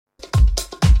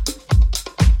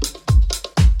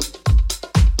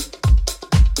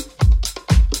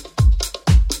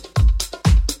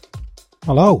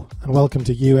Hello and welcome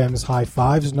to UM's High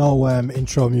Fives. No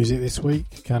intro music this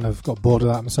week, kind of got bored of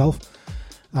that myself.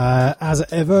 As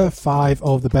ever, 5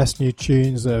 of the best new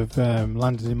tunes that have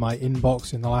landed in my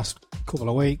inbox in the last couple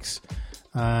of weeks.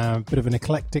 Bit of an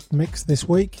eclectic mix this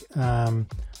week. A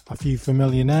few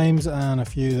familiar names and a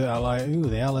few that are like, who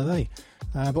the hell are they?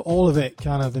 But all of it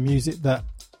kind of the music that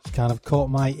kind of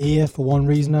caught my ear for one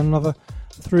reason or another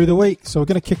through the week. So we're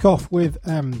going to kick off with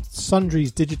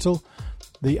Sundry's Digital.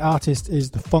 The artist is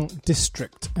the Funk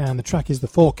District and the track is The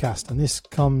Forecast, and this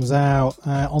comes out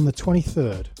on the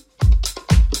 23rd.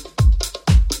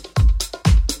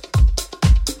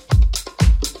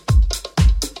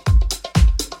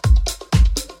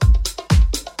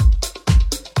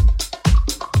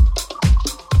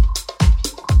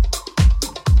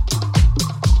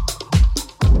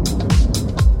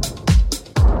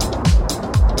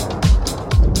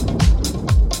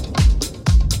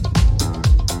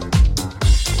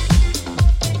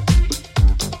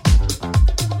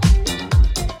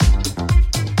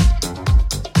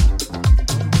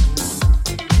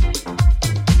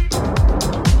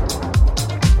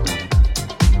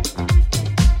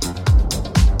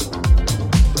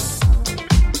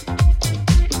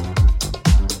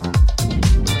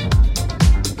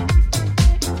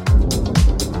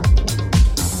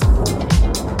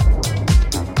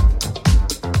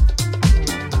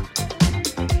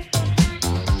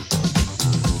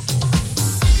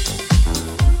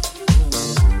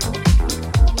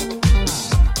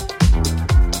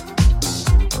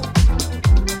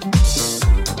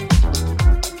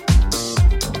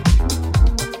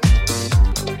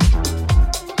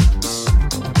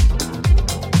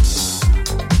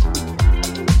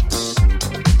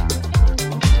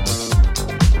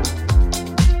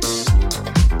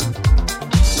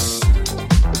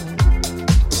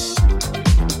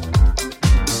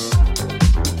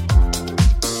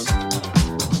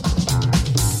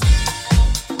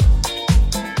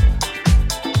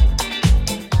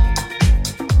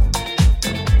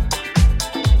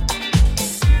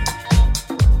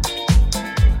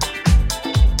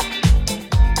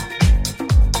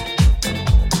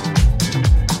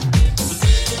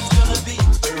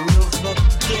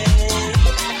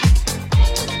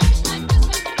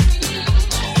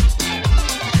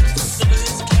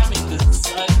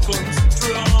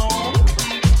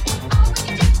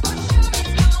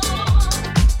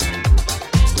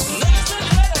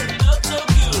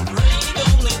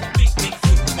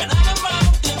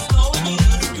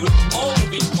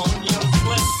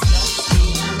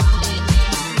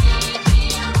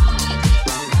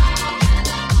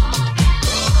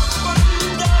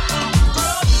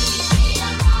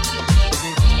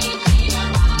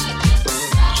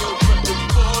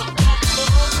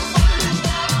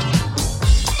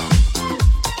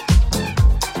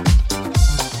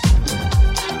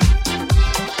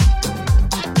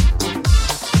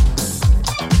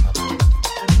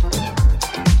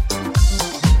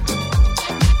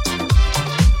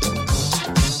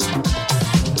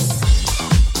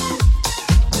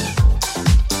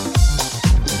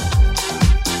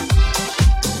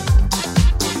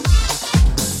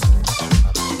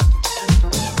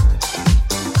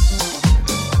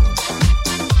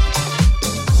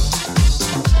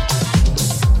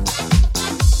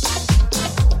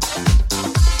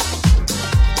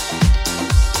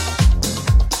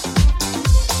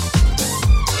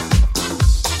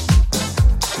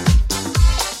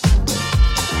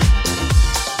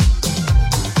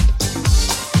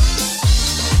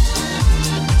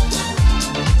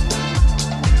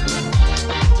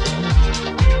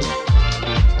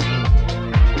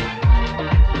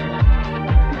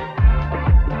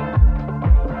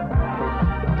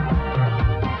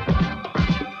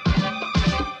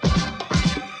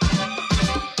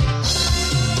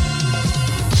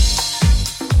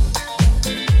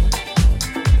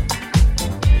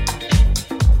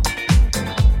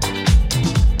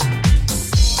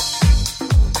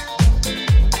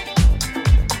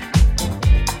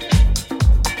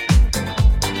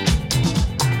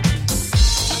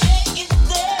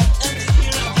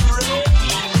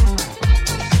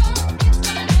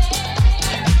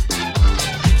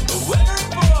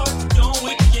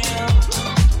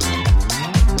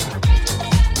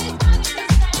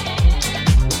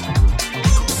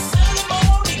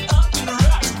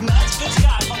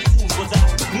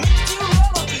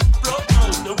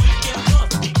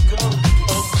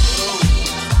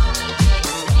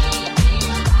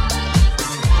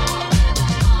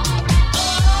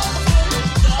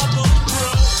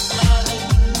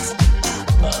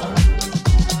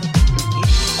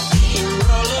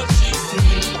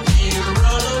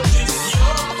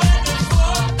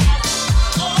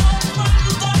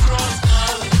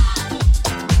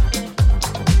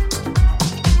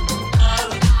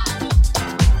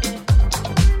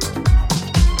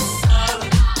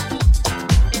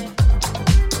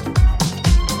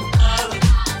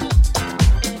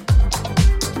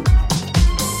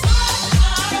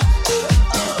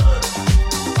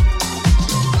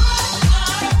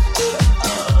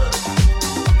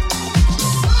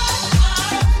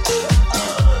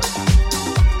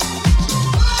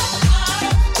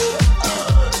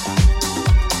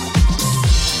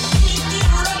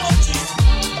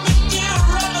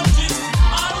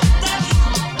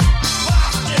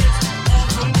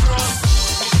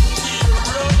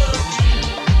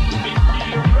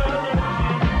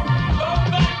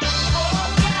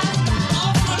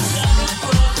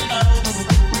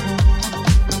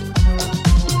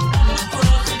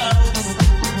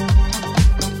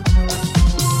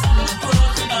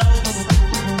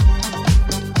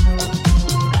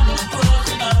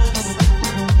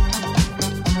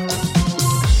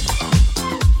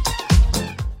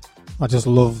 I just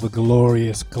love the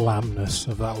glorious glamness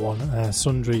of that one.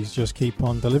 Sundries just keep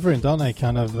on delivering, don't they?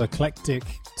 Kind of eclectic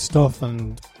stuff,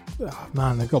 and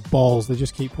man, they've got balls. They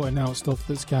just keep putting out stuff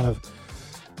that's kind of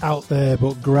out there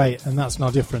but great, and that's no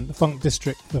different. The Funk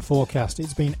District, The Forecast,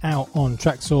 it's been out on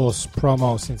Traxsource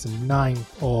promo since the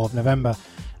 9th of November,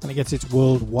 and it gets its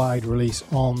worldwide release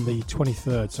on the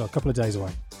 23rd, so a couple of days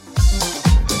away.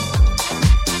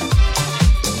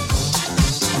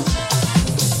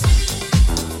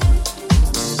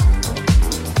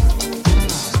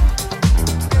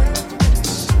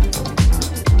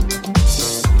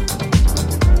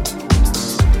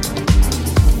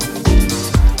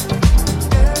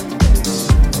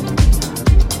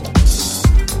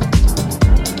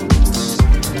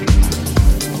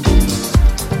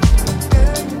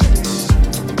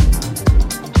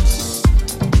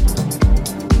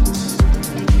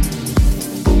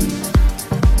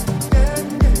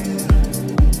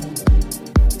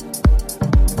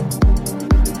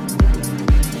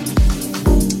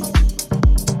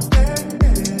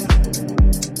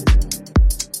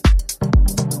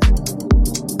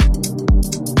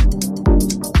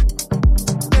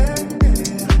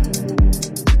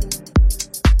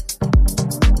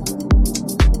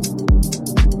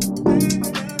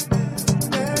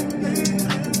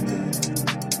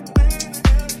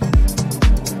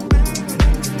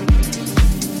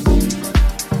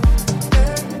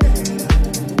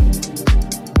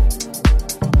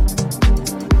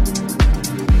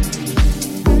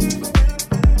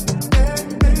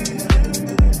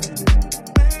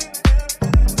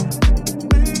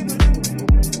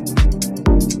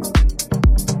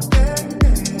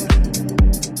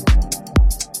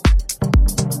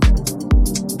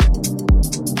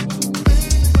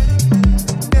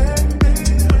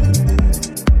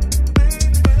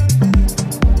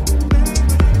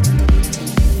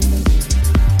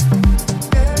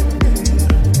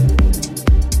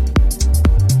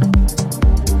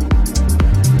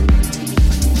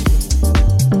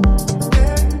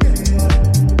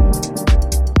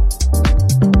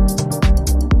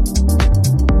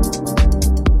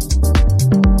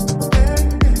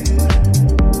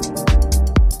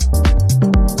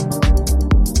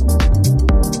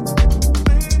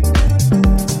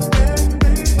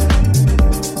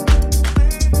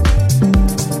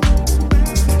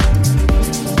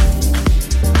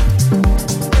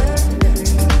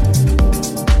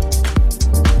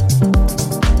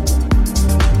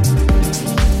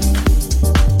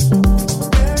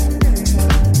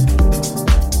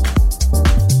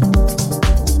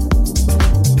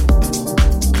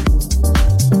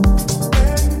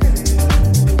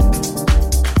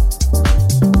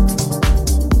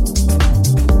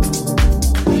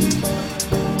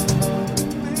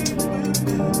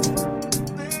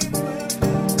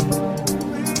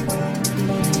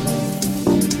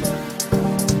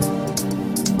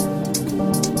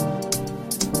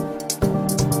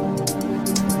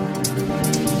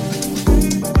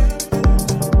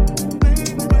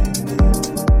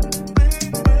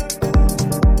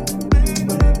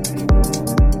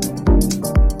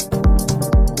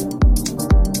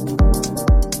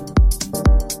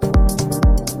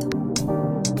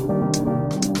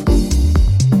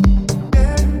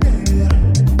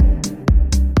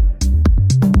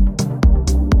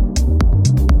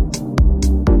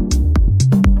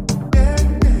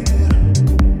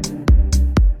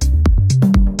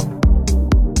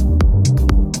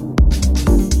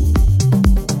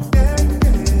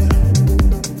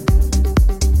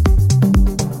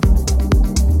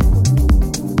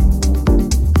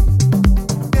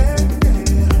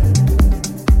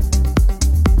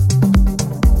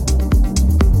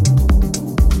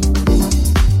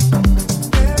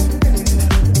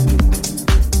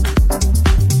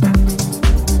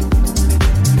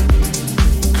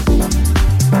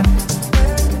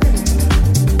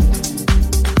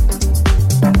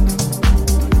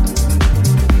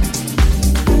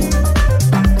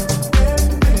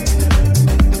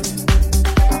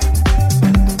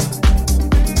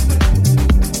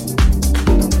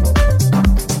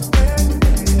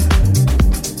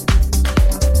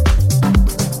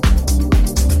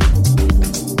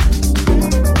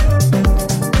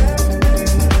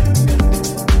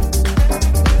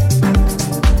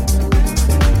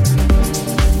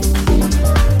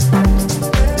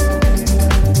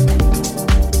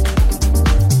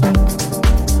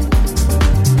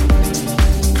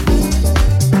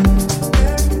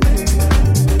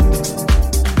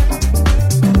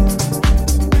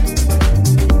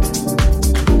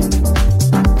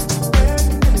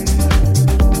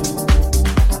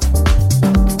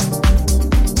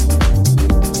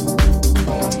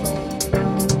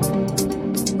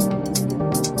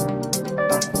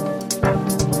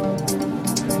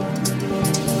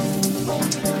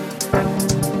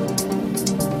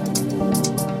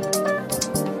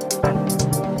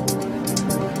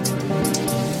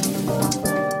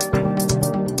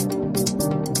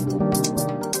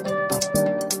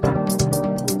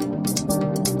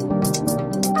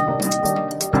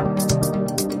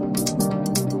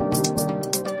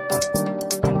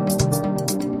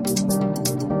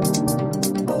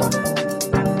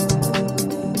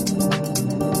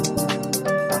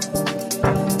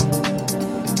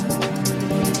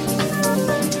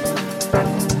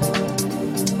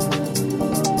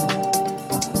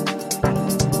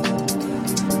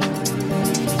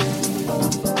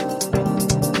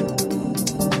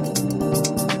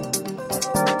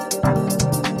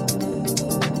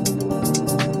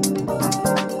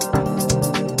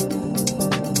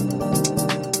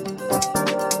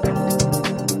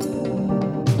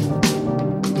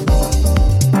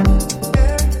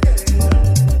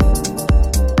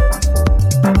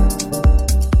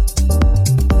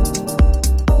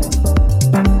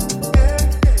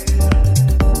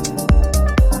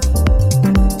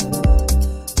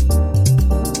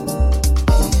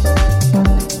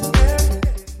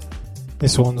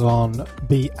 This one's on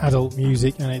Be Adult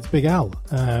Music, and it's Big Al.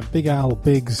 Big Al,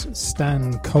 Biggs,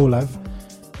 Stan Kolev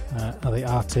are the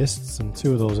artists, and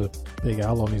two of those are Big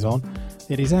Al on his own.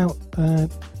 It is out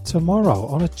tomorrow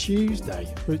on a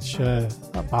Tuesday, which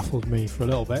that baffled me for a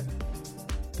little bit.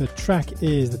 The track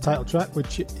is the title track,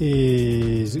 which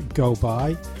is Go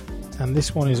By, and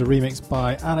this one is a remix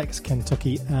by Alex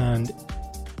Kentucky and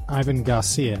Ivan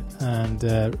Garcia, and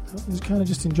I was kind of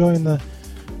just enjoying the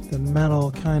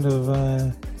mellow kind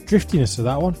of driftiness of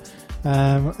that one.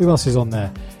 Who else is on there?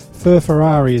 Fur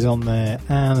Ferrari is on there,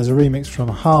 and there's a remix from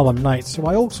Harlem Nights, who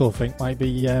I also think might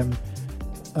be a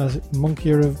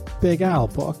monkeyer of Big Al,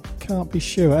 but I can't be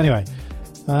sure. Anyway,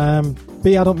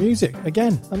 Be Adult Music,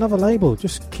 again, another label,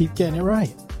 just keep getting it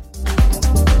right.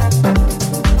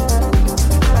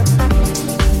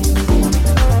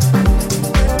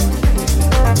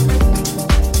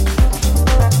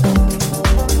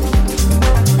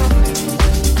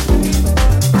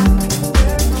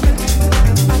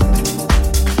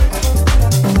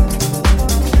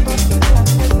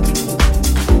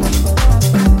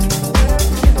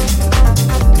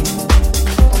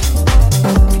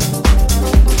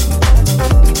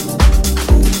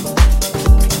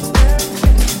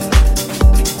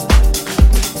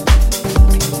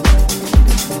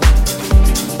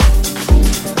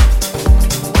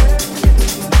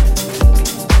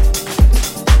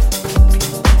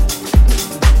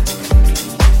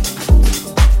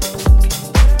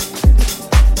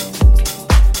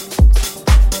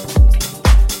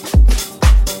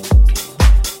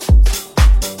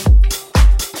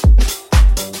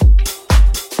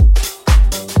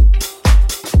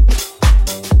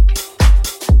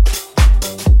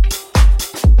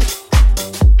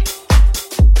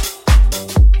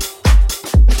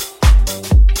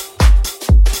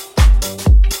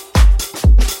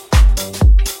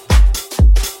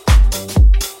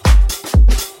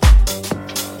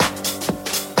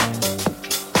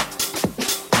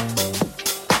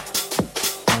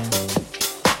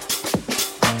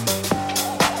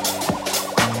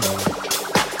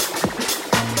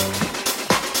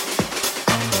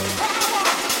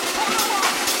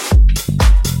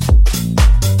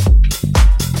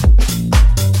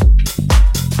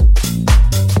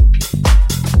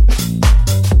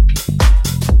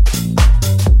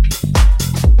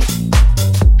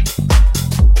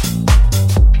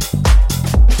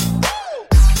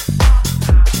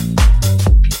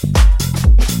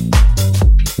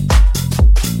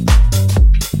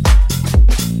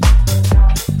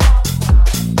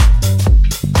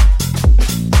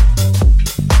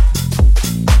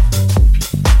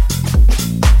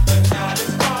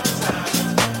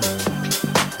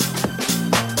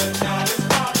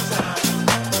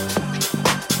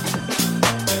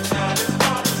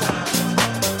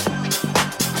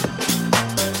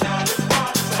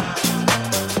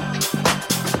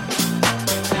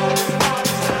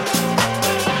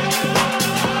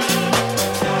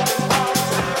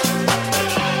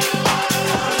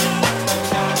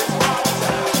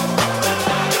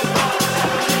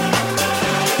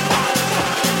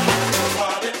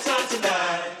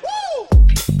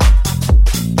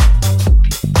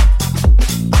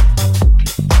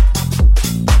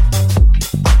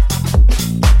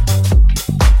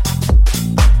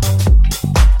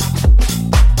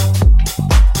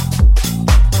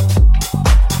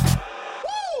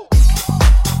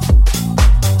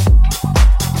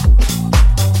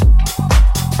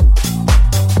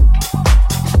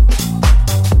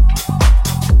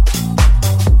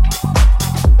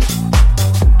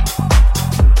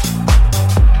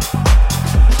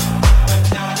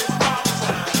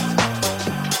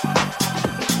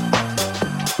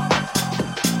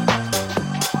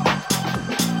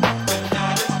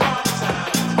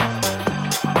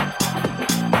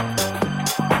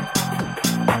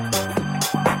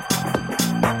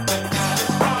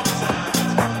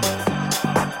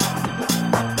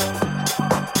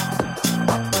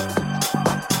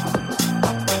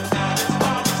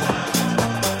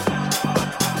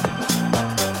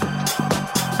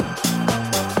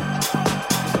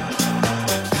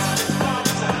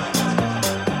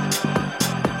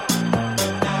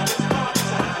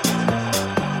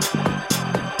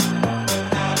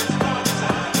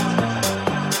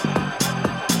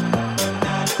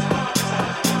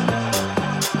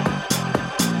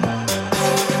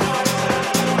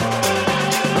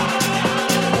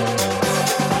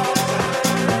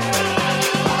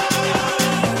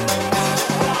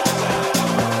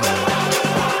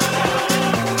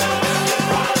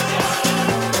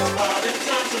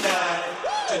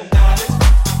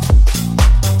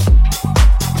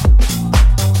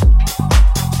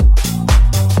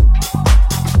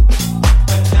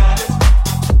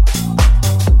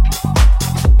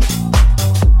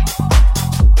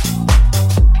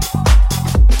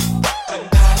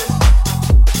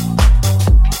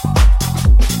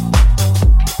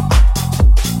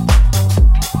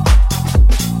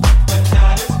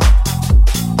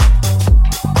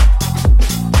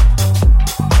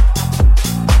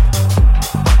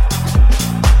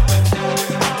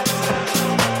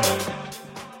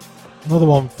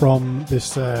 from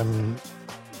this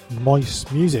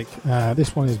Moist Music.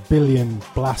 This one is Billion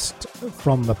Blast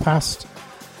from the Past.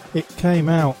 It came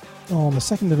out on the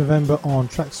 2nd of November on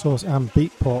Traxsource and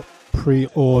Beatport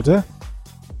pre-order.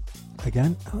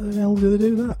 Again, how the hell do they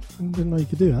do that? I didn't know you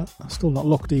could do that. I've still not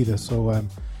looked either, so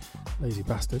lazy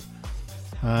bastard.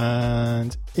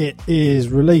 And it is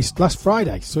released last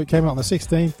Friday, so it came out on the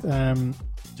 16th.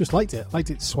 Just liked it. Liked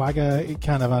its swagger. It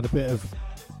kind of had a bit of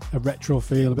a retro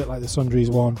feel, a bit like the Sundries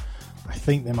one. I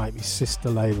think they might be sister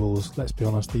labels. Let's be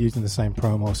honest, they're using the same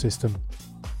promo system.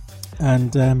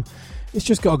 And it's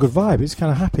just got a good vibe. It's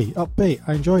kind of happy, upbeat.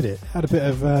 I enjoyed it. It had a bit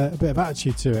of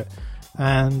attitude to it,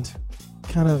 and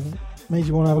kind of made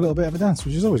you want to have a little bit of a dance,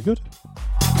 which is always good.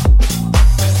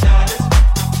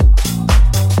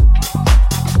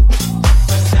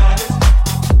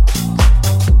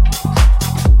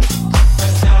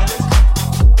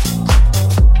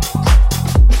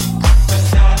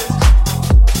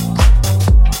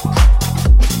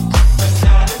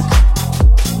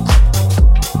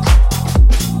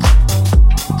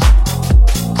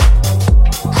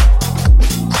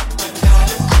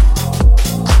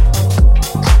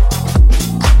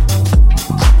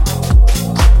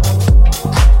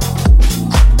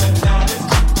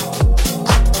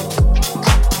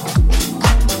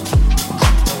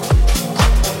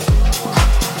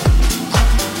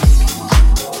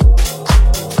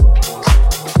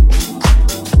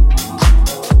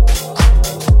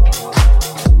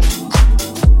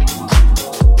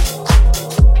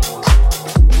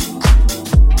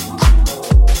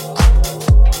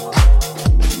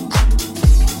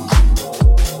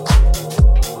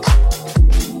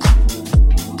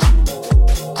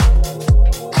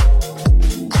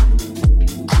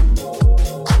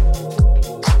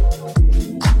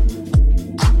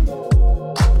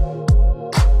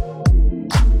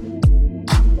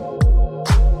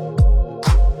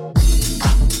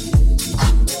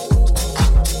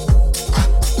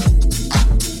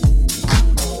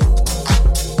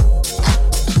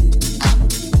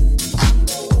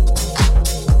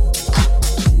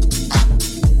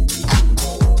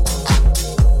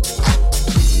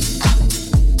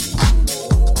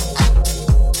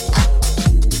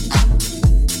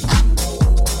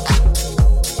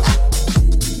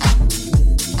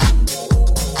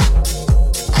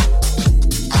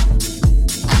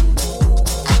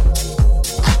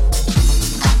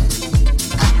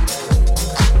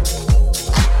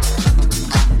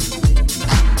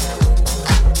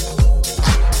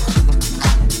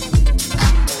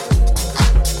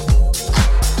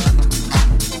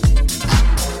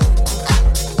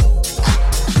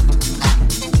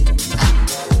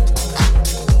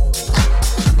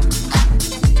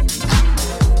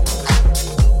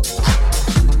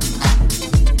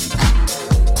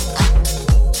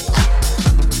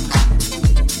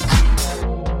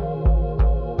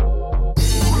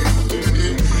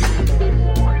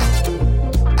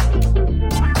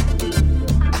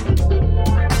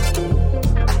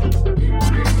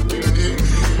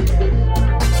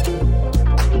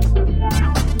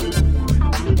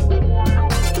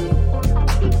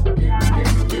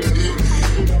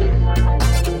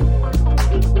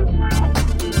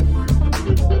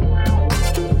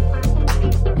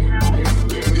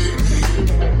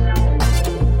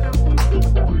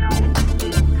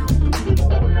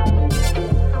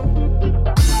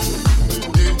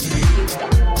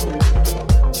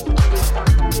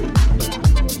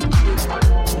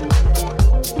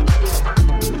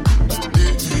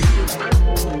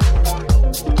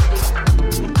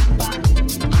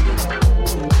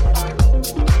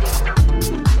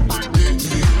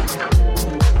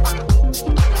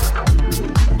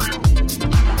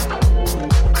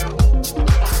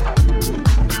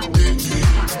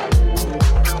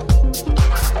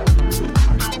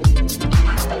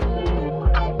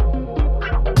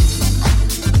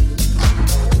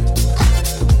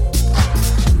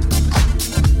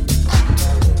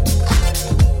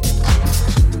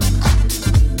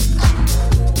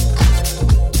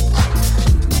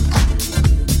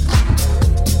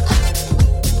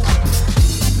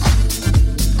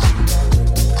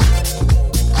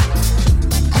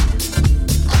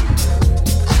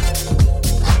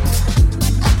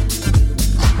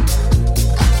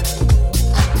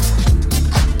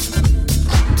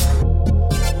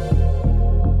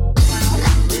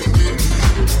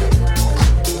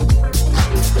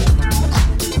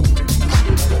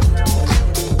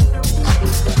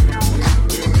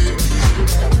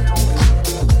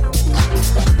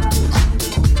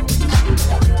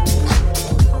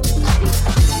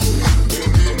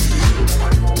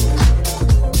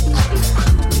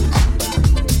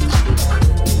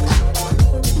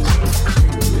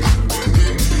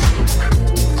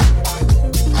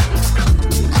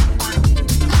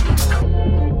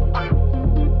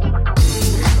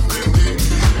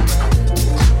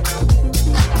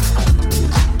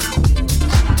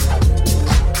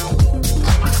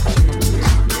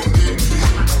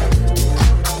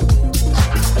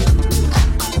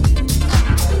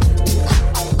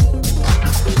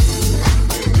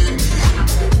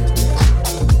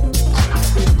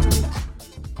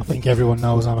 everyone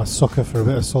knows I'm a sucker for a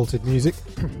bit of salted music,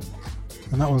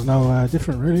 and that one's no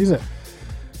different, really, is it?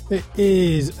 It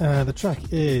is. The track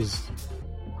is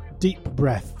Deep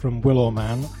Breath from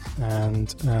Willowman, and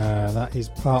that is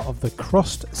part of the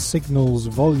Crossed Signals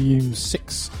Volume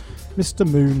 6, Mr.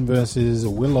 Moon versus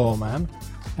Willowman,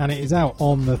 and it is out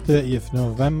on the 30th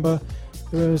November.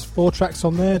 There's 4 tracks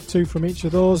on there, 2 from each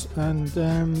of those, and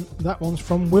that one's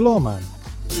from Willowman.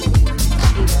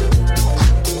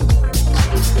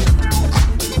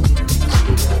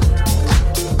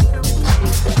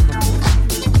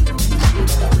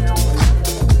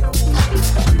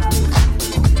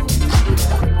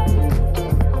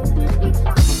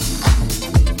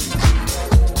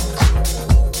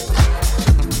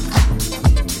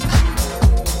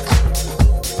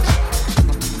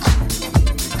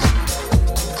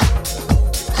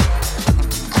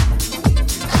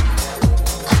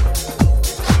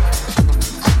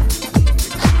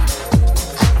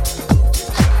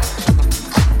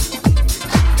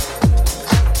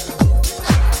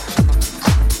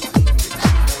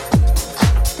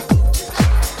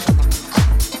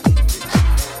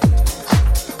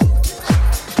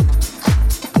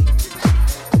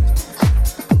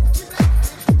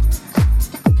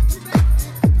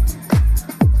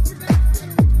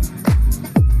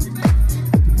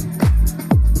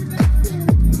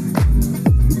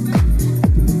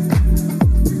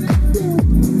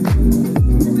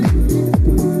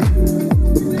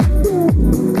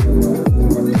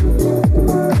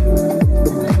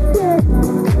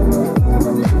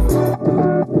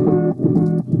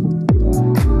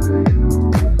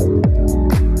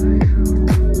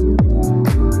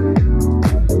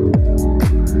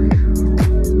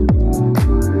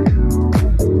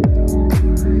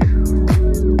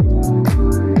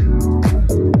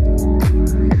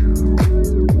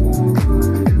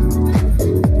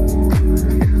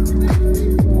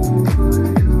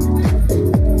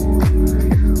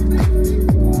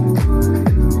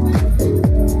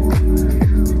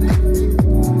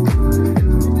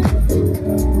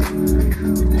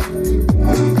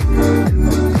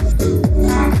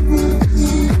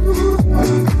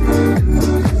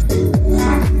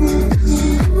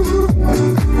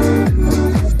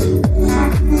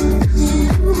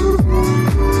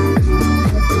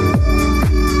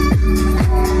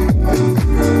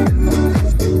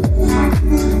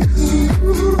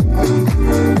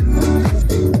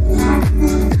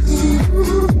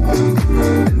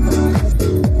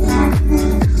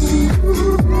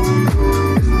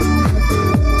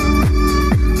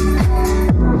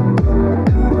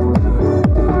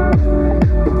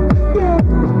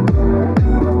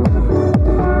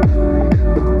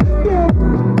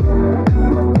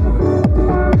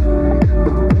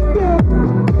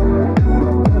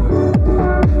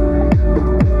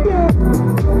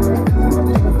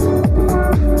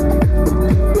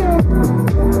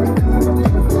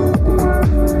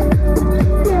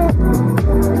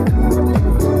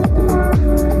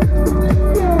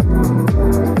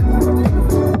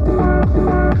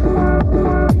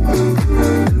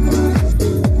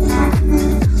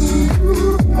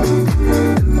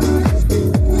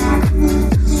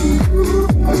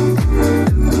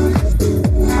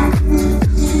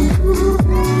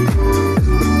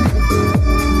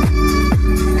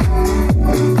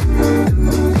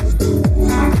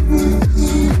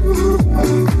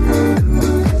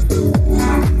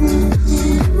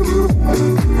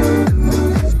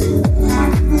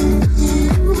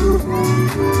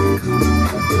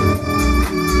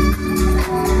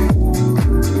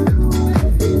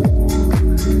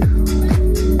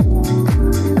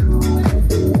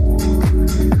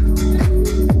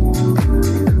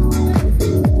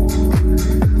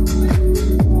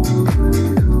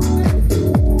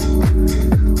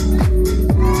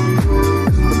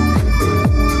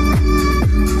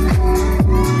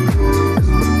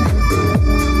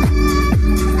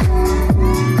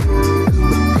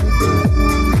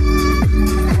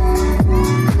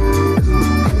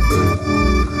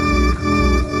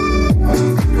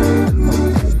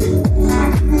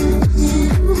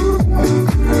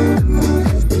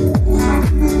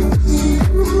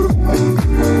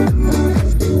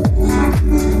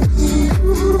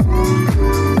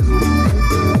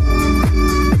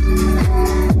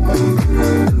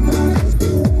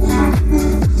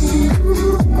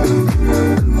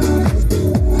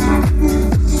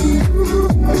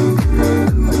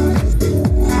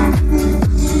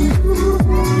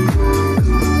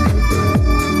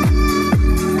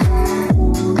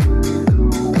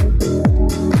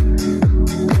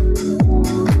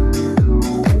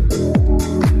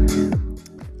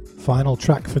 Final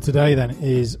track for today then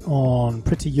is on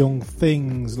Pretty Young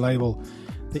Things label.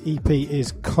 The EP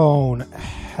is Cone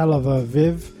Helava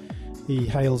Viv. He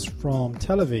hails from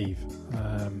Tel Aviv,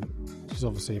 which is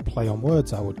obviously a play on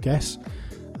words, I would guess.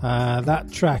 That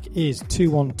track is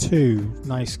 212.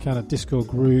 Nice kind of disco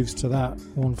grooves to that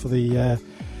one for the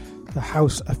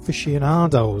house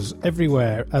aficionados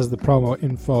everywhere, as the promo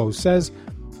info says.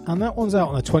 And that one's out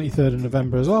on the 23rd of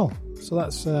November as well. So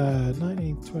that's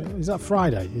 1920. Is that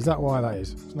Friday? Is that why that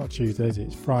is? It's not Tuesday, is it?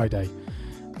 It's Friday.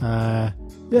 Yeah,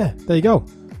 there you go.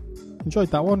 Enjoyed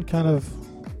that one. Kind of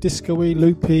disco-y,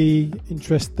 loopy,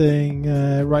 interesting,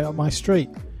 right up my street.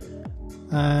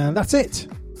 And that's it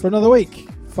for another week.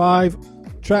 5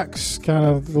 tracks, kind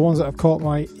of the ones that have caught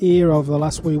my ear over the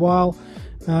last wee while,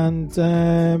 and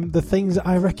the things that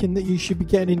I reckon that you should be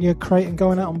getting in your crate and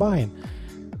going out and buying.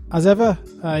 As ever,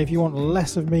 if you want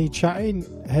less of me chatting,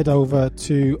 head over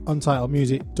to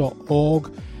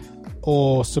untitledmusic.org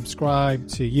or subscribe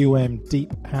to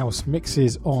Deep House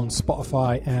Mixes on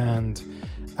Spotify and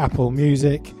Apple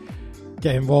Music.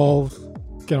 Get involved,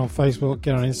 get on Facebook,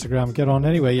 get on Instagram, get on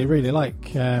anywhere you really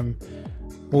like.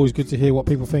 Always good to hear what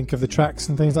people think of the tracks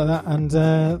and things like that. And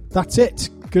that's it.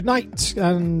 Good night,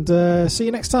 and see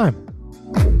you next time.